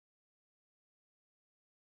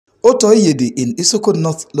Otor Iyede in Isoko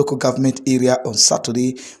North local government area on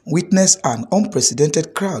Saturday witnessed an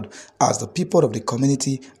unprecedented crowd as the people of the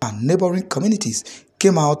community and neighboring communities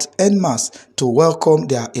came out en masse to welcome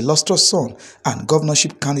their illustrious son and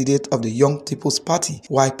governorship candidate of the Young People's Party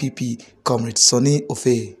 (YPP), Comrade Sonny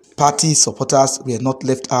Ofe. Party supporters were not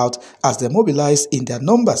left out as they mobilized in their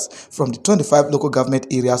numbers from the 25 local government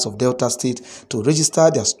areas of Delta State to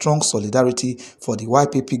register their strong solidarity for the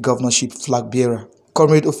YPP governorship flag bearer.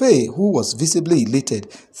 Comrade Ofe, who was visibly elated,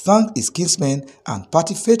 thanked his kinsmen and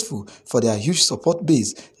party faithful for their huge support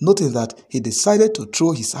base, noting that he decided to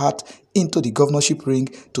throw his hat into the governorship ring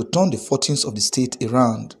to turn the fortunes of the state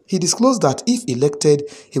around. He disclosed that if elected,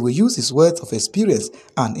 he will use his wealth of experience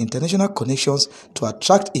and international connections to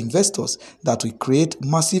attract investors that will create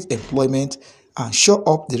massive employment and shore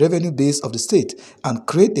up the revenue base of the state and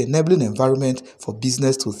create the enabling environment for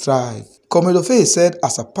business to thrive. Comrade Ofe said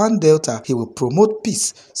as a pan-Delta, he will promote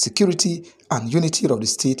peace, security, and unity of the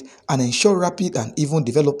state and ensure rapid and even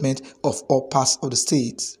development of all parts of the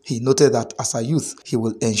state. He noted that as a youth, he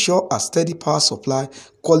will ensure a steady power supply,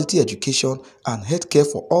 quality education, and healthcare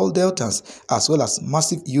for all Deltans, as well as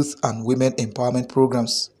massive youth and women empowerment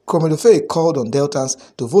programs. Comrade Ofe called on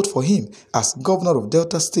Deltans to vote for him as governor of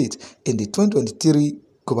Delta State in the 2023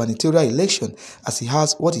 gubernatorial election, as he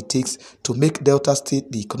has what it takes to make Delta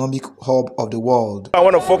State the economic hub of the world. I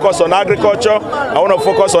want to focus on agriculture, I want to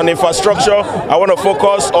focus on infrastructure, I want to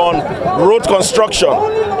focus on road construction.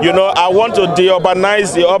 I want to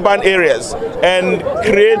deurbanize the urban areas and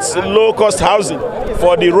create low-cost housing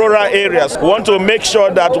for the rural areas. We want to make sure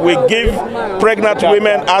that we give pregnant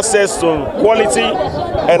women access to quality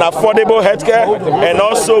and affordable healthcare, and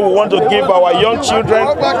also we want to give our young children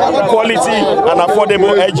quality and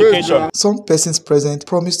affordable education. Some persons present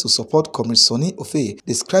promised to support Comrade Sonny Ofe,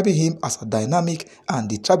 describing him as a dynamic and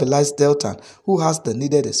detribalized Deltan who has the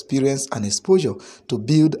needed experience and exposure to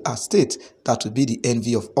build a state that will be the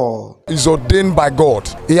envy of all. He's ordained by God.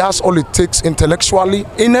 He has all it takes intellectually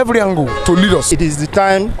in every angle to lead us. It is the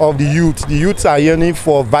time of the youth. The youths are yearning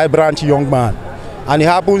for vibrant young man. And it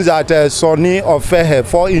happens that Sonny Ofe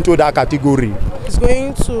fall into that category. It's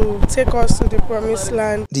going to take us to the promised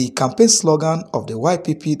land. The campaign slogan of the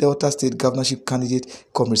YPP Delta State governorship candidate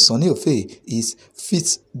Comrade Sonny Ofe is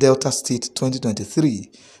Fit Delta State 2023.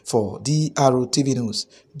 For DRTV News,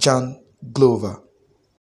 John Glover.